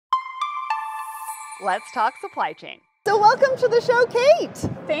Let's talk supply chain. So welcome to the show, Kate.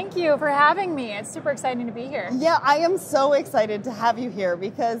 Thank you for having me. It's super exciting to be here. Yeah, I am so excited to have you here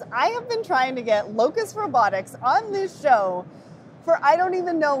because I have been trying to get Locus Robotics on this show for I don't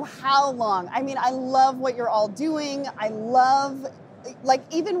even know how long. I mean, I love what you're all doing. I love, like,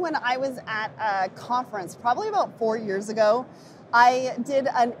 even when I was at a conference, probably about 4 years ago, I did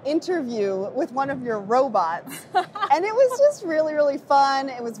an interview with one of your robots, and it was just really, really fun.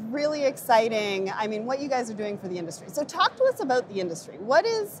 It was really exciting. I mean, what you guys are doing for the industry. So talk to us about the industry. What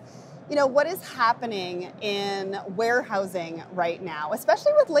is happening in warehousing right now,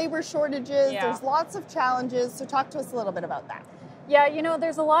 especially with labor shortages? Yeah. There's lots of challenges. So talk to us a little bit about that. Yeah,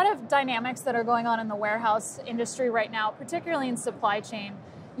 there's a lot of dynamics that are going on in the warehouse industry right now, particularly in supply chain.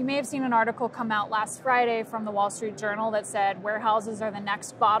 You may have seen an article come out last Friday from the Wall Street Journal that said warehouses are the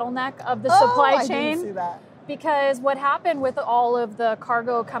next bottleneck of the supply chain. I didn't see that. Because what happened with all of the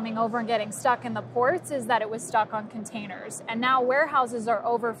cargo coming over and getting stuck in the ports is that it was stuck on containers. And now warehouses are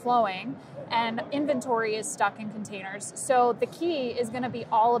overflowing and inventory is stuck in containers. So the key is going to be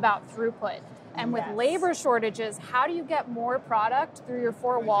all about throughput. And with labor shortages, how do you get more product through your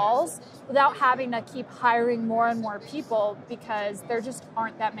four walls without having to keep hiring more and more people, because there just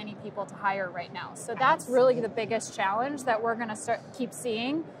aren't that many people to hire right now. So that's really the biggest challenge that we're going to keep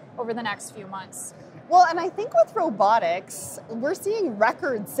seeing over the next few months. Well, and I think with robotics, we're seeing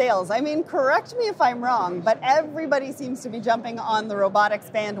record sales. I mean, correct me if I'm wrong, but everybody seems to be jumping on the robotics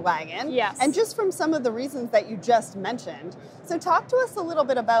bandwagon. Yes. And just from some of the reasons that you just mentioned. So talk to us a little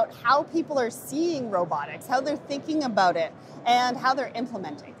bit about how people are seeing robotics, how they're thinking about it, and how they're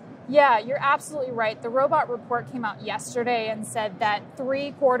implementing. Yeah, you're absolutely right. The robot report came out yesterday and said that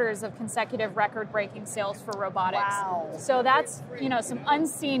 3 quarters of consecutive record-breaking sales for robotics. Wow. So that's, some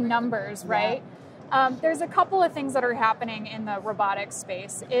unseen numbers, right? There's a couple of things that are happening in the robotics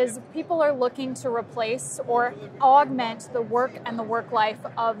space. Is people are looking to replace or augment the work and the work life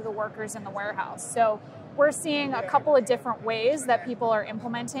of the workers in the warehouse. So we're seeing a couple of different ways that people are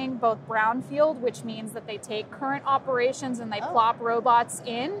implementing, both brownfield, which means that they take current operations and they plop robots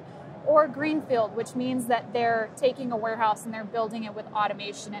in, or greenfield, which means that they're taking a warehouse and they're building it with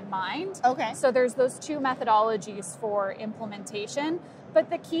automation in mind. Okay. So there's those two methodologies for implementation. But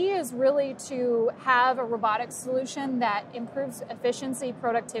the key is really to have a robotic solution that improves efficiency,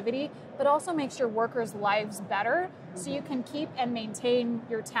 productivity, but also makes your workers' lives better so you can keep and maintain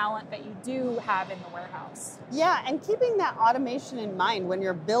your talent that you do have in the warehouse. Yeah, and keeping that automation in mind when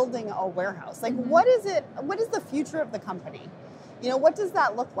you're building a warehouse. Like, what is the future of the company? What does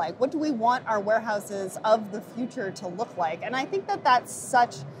that look like? What do we want our warehouses of the future to look like? And I think that that's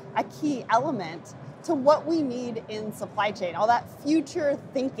such a key element to what we need in supply chain, all that future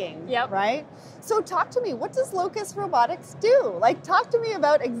thinking, right? So talk to me, what does Locus Robotics do? Like, talk to me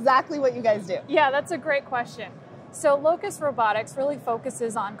about exactly what you guys do. Yeah, that's a great question. So Locus Robotics really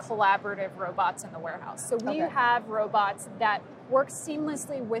focuses on collaborative robots in the warehouse. So we have robots that work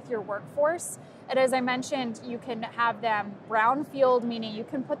seamlessly with your workforce. And as I mentioned, you can have them brownfield, meaning you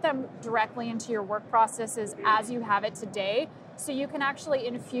can put them directly into your work processes as you have it today. So you can actually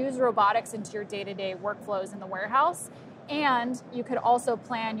infuse robotics into your day-to-day workflows in the warehouse. And you could also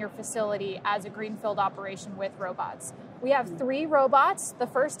plan your facility as a greenfield operation with robots. We have 3 robots. The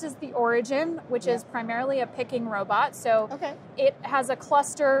first is the Origin, which is primarily a picking robot. So it has a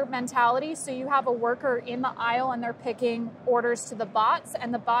cluster mentality. So you have a worker in the aisle and they're picking orders to the bots,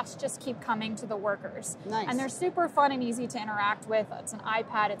 and the bots just keep coming to the workers. Nice. And they're super fun and easy to interact with. It's an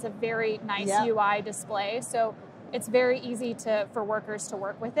iPad. It's a very nice UI display. So it's very easy for workers to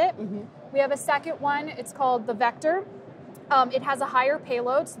work with it. We have a second one. It's called the Vector. It has a higher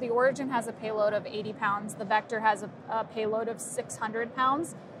payload. So the Origin has a payload of 80 pounds. The Vector has a payload of 600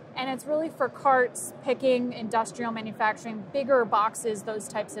 pounds. And it's really for carts, picking, industrial manufacturing, bigger boxes, those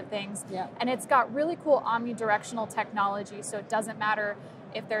types of things. And it's got really cool omnidirectional technology. So it doesn't matter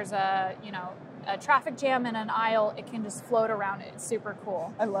if there's a traffic jam in an aisle, it can just float around it. It's super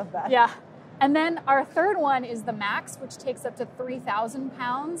cool. I love that. Yeah. And then our third one is the Max, which takes up to 3,000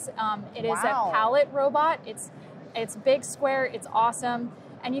 pounds. It is a pallet robot. It's big, square, it's awesome.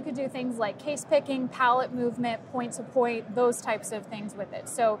 And you could do things like case picking, pallet movement, point to point, those types of things with it.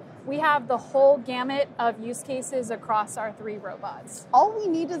 So we have the whole gamut of use cases across our 3 robots. All we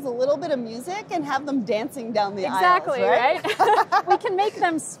need is a little bit of music and have them dancing down the aisles, exactly, right? We can make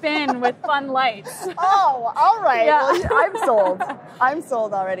them spin with fun lights. Oh, all right. Yeah. Well, I'm sold. I'm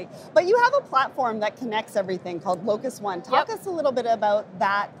sold already. But you have a platform that connects everything called Locus One. Talk us a little bit about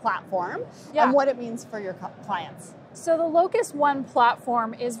that platform and what it means for your clients. So the Locus One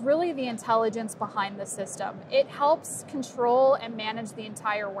platform is really the intelligence behind the system. It helps control and manage the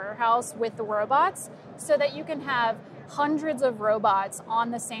entire warehouse with the robots so that you can have hundreds of robots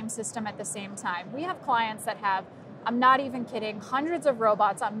on the same system at the same time. We have clients that have, I'm not even kidding, hundreds of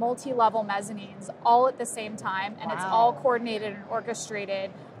robots on multi-level mezzanines all at the same time, and It's all coordinated and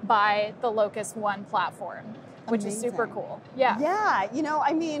orchestrated by the Locus One platform, which is super cool. Yeah. Yeah, you know,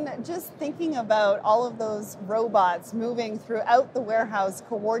 I mean, just thinking about all of those robots moving throughout the warehouse,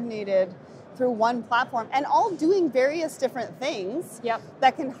 coordinated through one platform, and all doing various different things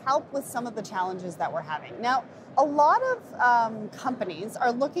that can help with some of the challenges that we're having. Now, a lot of companies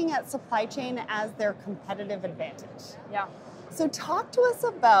are looking at supply chain as their competitive advantage. Yeah. So talk to us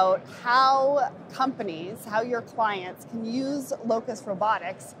about how companies, how your clients can use Locus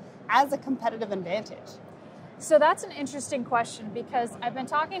Robotics as a competitive advantage. So that's an interesting question, because I've been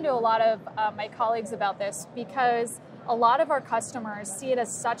talking to a lot of my colleagues about this, because a lot of our customers see it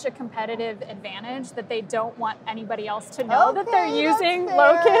as such a competitive advantage that they don't want anybody else to know that they're using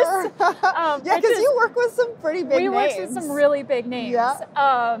Locus. Yeah, because you work with some pretty big names. We work with some really big names.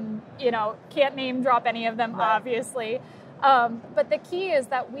 Yeah. You know, can't name drop any of them, obviously. But the key is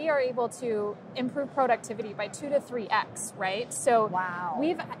that we are able to improve productivity by 2 to 3x, right? So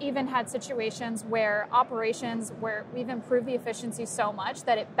we've even had situations where we've improved the efficiency so much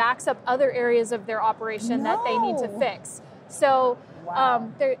that it backs up other areas of their operation that they need to fix. So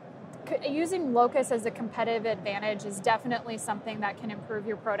using Locus as a competitive advantage is definitely something that can improve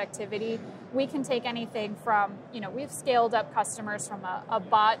your productivity. We can take anything from, you know, we've scaled up customers from a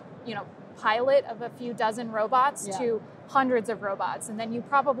bot, you know, pilot of a few dozen robots to hundreds of robots. And then you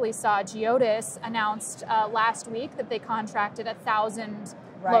probably saw Geodis announced last week that they contracted 1,000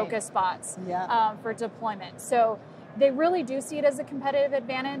 Locus bots for deployment. So they really do see it as a competitive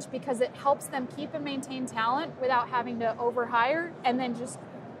advantage because it helps them keep and maintain talent without having to overhire and then just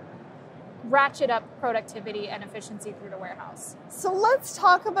ratchet up productivity and efficiency through the warehouse. So let's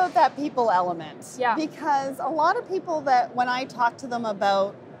talk about that people element. Yeah. Because a lot of people that when I talk to them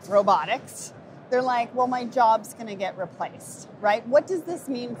about robotics, they're like, well, my job's going to get replaced, right? What does this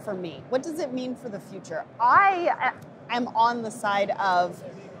mean for me? What does it mean for the future? I am on the side of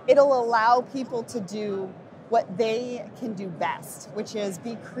it'll allow people to do what they can do best, which is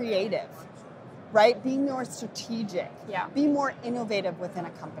be creative, right? Be more strategic, be more innovative within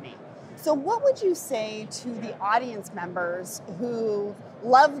a company. So what would you say to the audience members who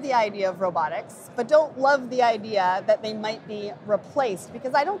love the idea of robotics, but don't love the idea that they might be replaced?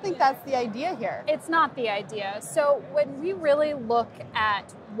 Because I don't think that's the idea here. It's not the idea. So when we really look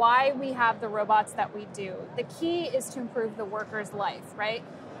at why we have the robots that we do, the key is to improve the worker's life, right?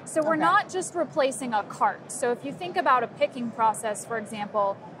 So we're not just replacing a cart. So if you think about a picking process, for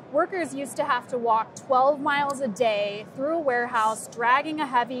example, workers used to have to walk 12 miles a day through a warehouse, dragging a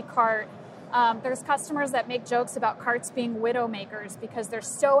heavy cart. There's customers that make jokes about carts being widow makers because they're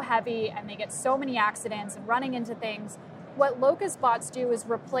so heavy and they get so many accidents and running into things. What Locus bots do is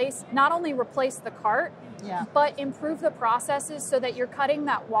not only replace the cart, but improve the processes so that you're cutting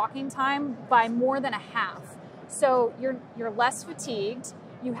that walking time by more than a half. So you're less fatigued,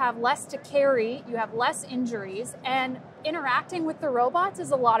 you have less to carry, you have less injuries, and interacting with the robots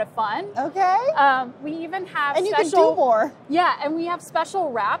is a lot of fun. Okay. We even have you can do more. Yeah, and we have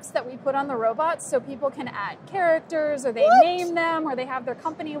special wraps that we put on the robots so people can add characters, or they name them, or they have their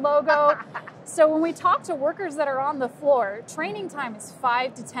company logo. So when we talk to workers that are on the floor, training time is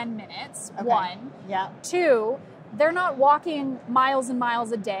 5 to 10 minutes, one. Two, they're not walking miles and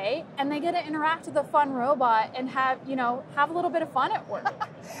miles a day, and they get to interact with a fun robot and have a little bit of fun at work.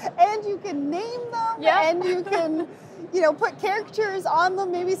 And you can name them, and you can, put characters on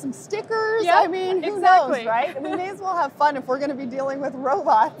them, maybe some stickers. I mean, who knows, right? We may as well have fun if we're going to be dealing with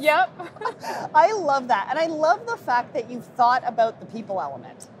robots. I love that. And I love the fact that you've thought about the people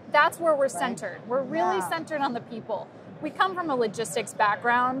element. That's where we're centered. We're really centered on the people. We come from a logistics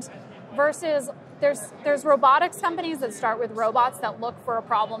background versus there's robotics companies that start with robots that look for a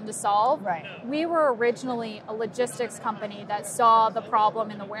problem to solve. We were originally a logistics company that saw the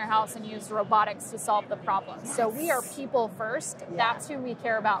problem in the warehouse and used robotics to solve the problem. So we are people first. That's who we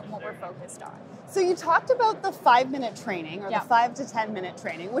care about and what we're focused on. So you talked about the 5-minute training, or the 5 to 10-minute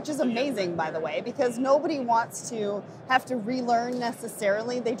training, which is amazing, by the way, because nobody wants to have to relearn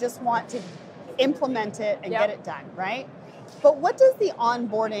necessarily. They just want to implement it and get it done, right? But what does the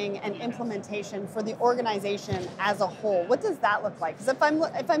onboarding and implementation for the organization as a whole, what does that look like? Because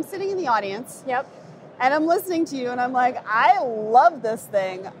if I'm sitting in the audience and I'm listening to you and I'm like, I love this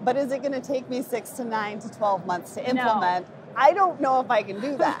thing, but is it going to take me 6 to 9 to 12 months to implement? I don't know if I can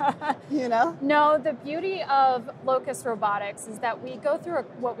do that, you know? No, the beauty of Locus Robotics is that we go through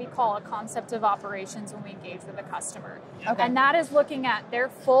what we call a concept of operations when we engage with a customer. Okay. And that is looking at their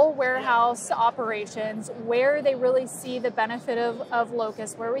full warehouse operations, where they really see the benefit of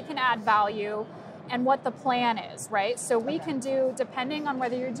Locus, where we can add value, and what the plan is, right? So we can do, depending on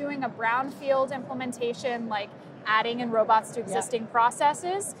whether you're doing a brownfield implementation, like adding in robots to existing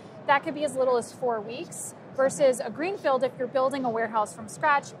processes, that could be as little as 4 weeks. Versus a greenfield, if you're building a warehouse from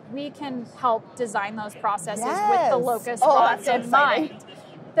scratch, we can help design those processes with the Locus bots in mind.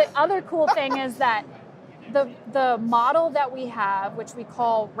 The other cool thing is that the model that we have, which we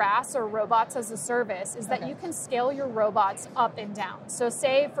call RaaS, or Robots as a Service, is that you can scale your robots up and down. So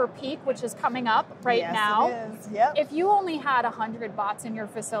say for peak, which is coming up now, if you only had 100 bots in your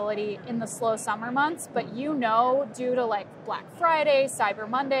facility in the slow summer months, but you know, due to like Black Friday, Cyber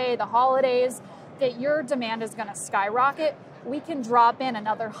Monday, the holidays, that your demand is going to skyrocket, we can drop in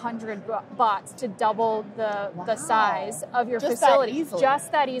another 100 bots to double the size of your facility.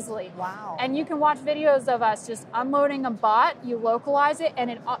 Just that easily. Wow. And you can watch videos of us just unloading a bot, you localize it,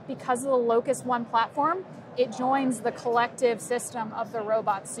 and because of the Locus One platform, it joins the collective system of the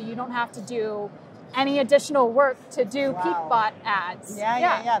robots, so you don't have to do any additional work to do peak bot ads.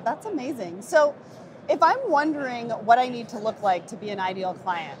 Yeah, that's amazing. So if I'm wondering what I need to look like to be an ideal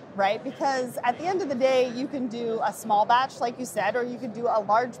client, right? Because at the end of the day, you can do a small batch, like you said, or you could do a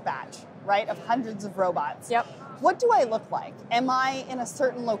large batch, right, of hundreds of robots. Yep. What do I look like? Am I in a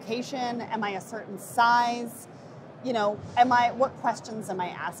certain location? Am I a certain size? You know, what questions am I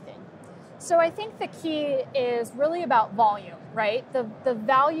asking? So I think the key is really about volume, right? The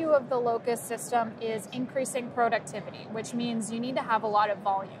value of the Locus system is increasing productivity, which means you need to have a lot of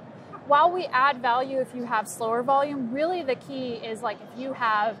volume. While we add value if you have slower volume, really the key is like if you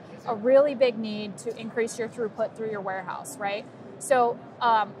have a really big need to increase your throughput through your warehouse, right? So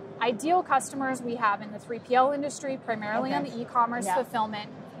ideal customers we have in the 3PL industry, primarily on the e-commerce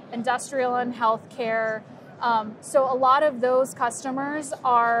fulfillment, industrial and healthcare. So a lot of those customers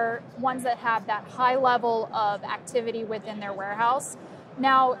are ones that have that high level of activity within their warehouse.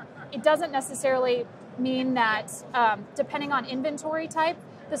 Now, it doesn't necessarily mean that depending on inventory type,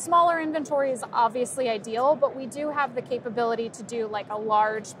 the smaller inventory is obviously ideal, but we do have the capability to do like a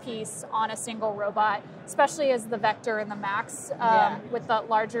large piece on a single robot, especially as the Vector and the Max with the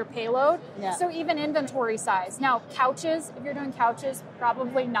larger payload. So even inventory size. Now, couches, if you're doing couches,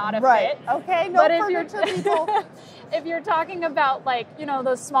 probably not a fit. Okay, no furniture people. If you're talking about like, you know,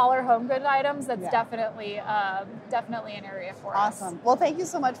 those smaller home good items, that's definitely an area for us. Awesome. Well, thank you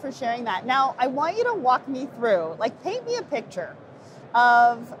so much for sharing that. Now, I want you to walk me through, like paint me a picture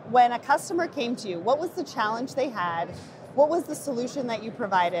of when a customer came to you. What was the challenge they had? What was the solution that you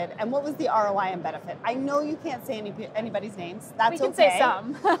provided? And what was the ROI and benefit? I know you can't say anybody's names. That's okay. We can say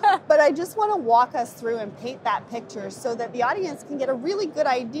some. But I just want to walk us through and paint that picture so that the audience can get a really good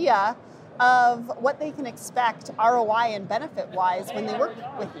idea of what they can expect ROI and benefit-wise when they work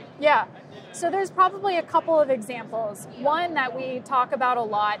with you. Yeah. So there's probably a couple of examples. One that we talk about a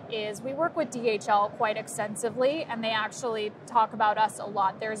lot is we work with DHL quite extensively, and they actually talk about us a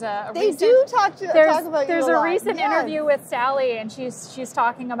lot. There's a recent interview with Sally, and she's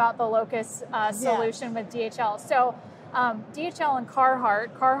talking about the Locus solution with DHL. So DHL and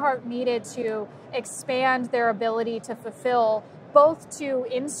Carhartt needed to expand their ability to fulfill both to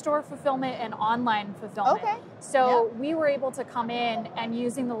in-store fulfillment and online fulfillment. Okay. So we were able to come in and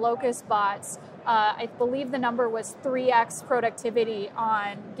using the Locus bots, I believe the number was 3x productivity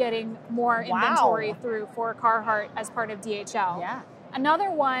on getting more inventory through for Carhartt as part of DHL. Yeah. Another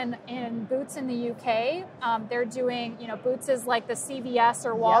one in Boots in the UK, they're doing, you know, Boots is like the CVS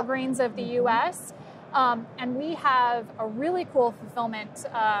or Walgreens of the US. And we have a really cool fulfillment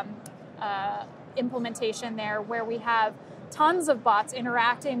implementation there where we have tons of bots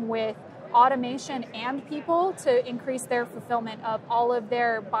interacting with automation and people to increase their fulfillment of all of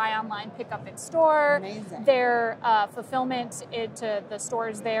their buy online, pick up in store, their fulfillment into the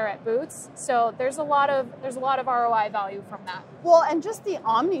stores there at Boots. So there's a lot of ROI value from that. Well, and just the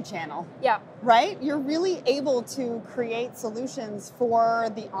omni-channel. Yeah. Right? You're really able to create solutions for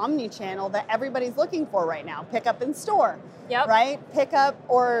the omni-channel that everybody's looking for right now. Pick up in store. Yep. Right? Pick up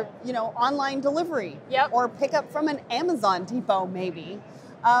or, you know, online delivery. Yep. Or pick up from an Amazon depot maybe.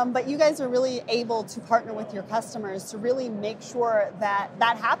 But you guys are really able to partner with your customers to really make sure that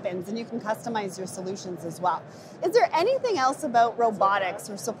that happens, and you can customize your solutions as well. Is there anything else about robotics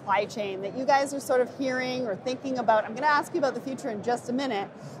or supply chain that you guys are sort of hearing or thinking about? I'm going to ask you about the future in just a minute,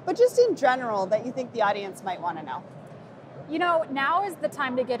 but just in general that you think the audience might want to know. You know, now is the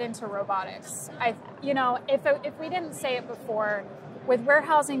time to get into robotics. If we didn't say it before, with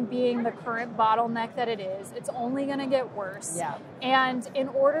warehousing being the current bottleneck that it is, it's only going to get worse. Yeah. And in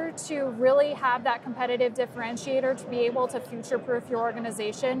order to really have that competitive differentiator to be able to future-proof your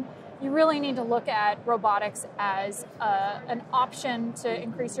organization, you really need to look at robotics as an option to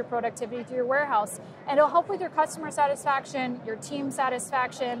increase your productivity through your warehouse. And it'll help with your customer satisfaction, your team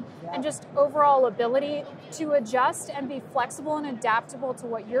satisfaction, and just overall ability to adjust and be flexible and adaptable to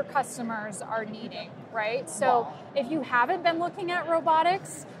what your customers are needing, right? So if you haven't been looking at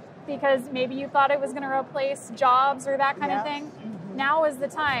robotics, because maybe you thought it was going to replace jobs or that kind of thing, now is the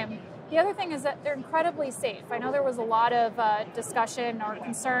time. The other thing is that they're incredibly safe. I know there was a lot of discussion or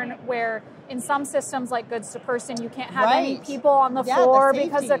concern where in some systems like goods to person, you can't have any people on the floor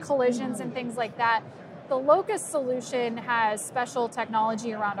because of collisions and things like that. The Locus solution has special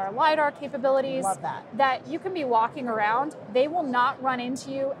technology around our LiDAR capabilities that you can be walking around. They will not run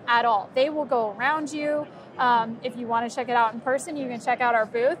into you at all. They will go around you. If you want to check it out in person, you can check out our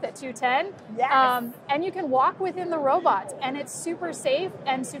booth at 210. And you can walk within the robots, and it's super safe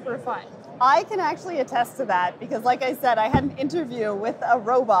and super fun. I can actually attest to that because, like I said, I had an interview with a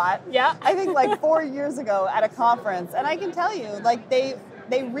robot, I think like 4 years ago at a conference, and I can tell you, like, they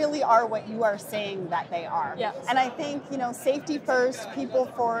really are what you are saying that they are. And I think, you know, safety first, people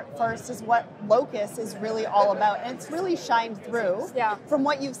first is what Locus is really all about. And it's really shined through from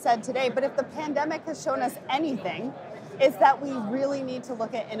what you've said today. But if the pandemic has shown us anything, it's that we really need to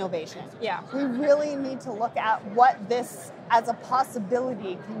look at innovation. We really need to look at what this as a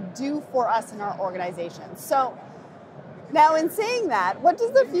possibility can do for us in our organization. So now, in saying that, what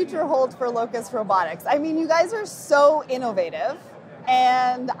does the future hold for Locus Robotics? I mean, you guys are so innovative,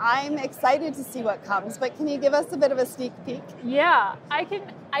 and I'm excited to see what comes, but can you give us a bit of a sneak peek? Yeah, I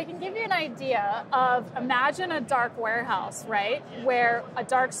can give you an idea of, imagine a dark warehouse, right? Where a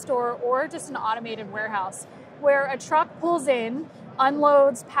dark store or just an automated warehouse, where a truck pulls in,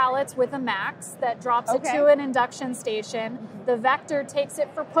 unloads pallets with a max that drops it to an induction station. The Vector takes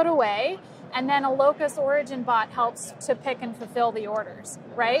it for put away, and then a Locus Origin bot helps to pick and fulfill the orders,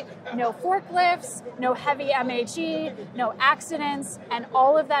 right? No forklifts, no heavy MHE, no accidents, and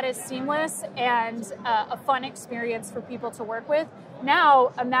all of that is seamless and a fun experience for people to work with.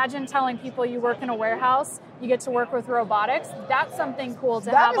 Now, imagine telling people you work in a warehouse, you get to work with robotics. That's something cool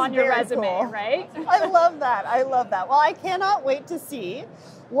to have on your resume, right? I love that. I love that. Well, I cannot wait to see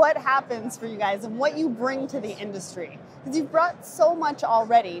what happens for you guys and what you bring to the industry, because you've brought so much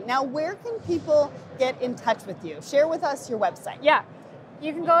already. Now, where can people get in touch with you? Share with us your website. Yeah.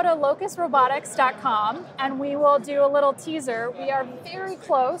 You can go to locusrobotics.com and we will do a little teaser. We are very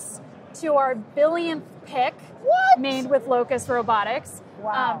close to our billionth pick made with Locus Robotics.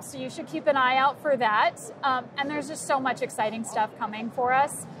 So you should keep an eye out for that. And there's just so much exciting stuff coming for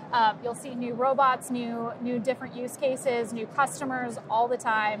us. You'll see new robots, new different use cases, new customers all the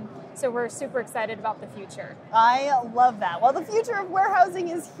time. So we're super excited about the future. I love that. Well, the future of warehousing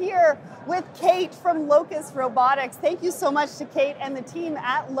is here with Kate from Locus Robotics. Thank you so much to Kate and the team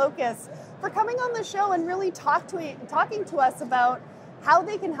at Locus for coming on the show and really talking to us about how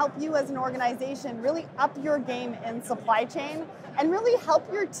they can help you as an organization really up your game in supply chain and really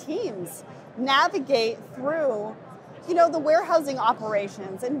help your teams navigate through, you know, the warehousing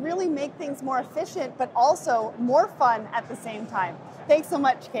operations and really make things more efficient, but also more fun at the same time. Thanks so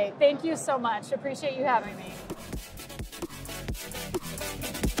much, Kate. Thank you so much. Appreciate you having me.